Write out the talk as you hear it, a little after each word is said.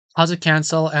How to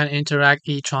cancel and interact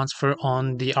e-transfer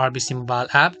on the RBC mobile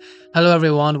app. Hello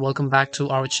everyone, welcome back to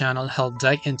our channel Help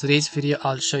Deck. In today's video,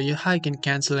 I'll show you how you can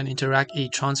cancel and interact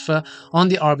e-transfer on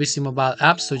the RBC mobile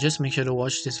app. So just make sure to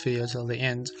watch this video till the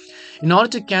end. In order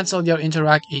to cancel your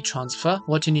interact e-transfer,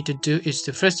 what you need to do is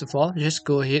to first of all just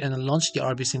go ahead and launch the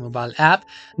RBC mobile app.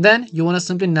 Then you want to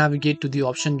simply navigate to the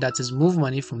option that says Move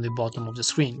Money from the bottom of the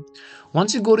screen.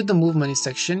 Once you go to the Move Money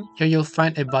section, here you'll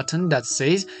find a button that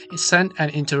says Send and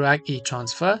Interact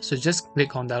e-transfer. So just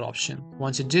click on that option.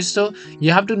 Once you do so,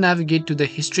 you have to navigate to the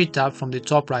History tab from the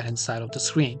top right hand side of the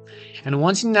screen. And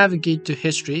once you navigate to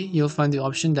History, you'll find the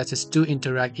option that says To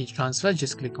Interact e-transfer.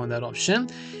 Just click on that option.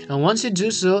 And once you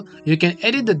do so, you can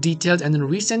edit the details and then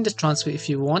resend the transfer if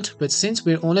you want. But since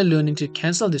we're only learning to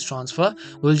cancel this transfer,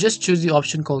 we'll just choose the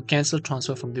option called Cancel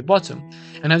Transfer from the bottom.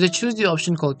 And as you choose the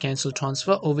option called Cancel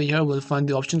Transfer, over here we'll find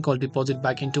the option called Deposit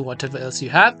Back into whatever else you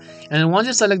have. And then once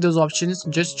you select those options,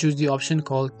 just choose the option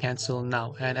called Cancel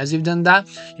Now. And as you've done that,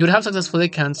 you would have successfully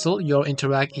canceled your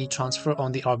Interac e-transfer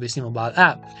on the RBC mobile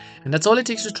app. And that's all it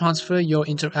takes to transfer your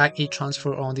Interac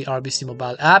e-transfer on the RBC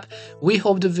mobile app. We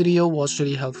hope the video was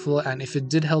really helpful, and if it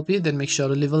did help you, then make sure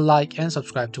to leave a like and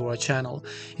subscribe to our channel.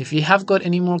 If you have got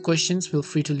any more questions, feel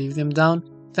free to leave them down.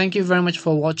 Thank you very much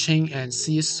for watching, and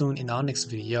see you soon in our next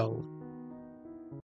video.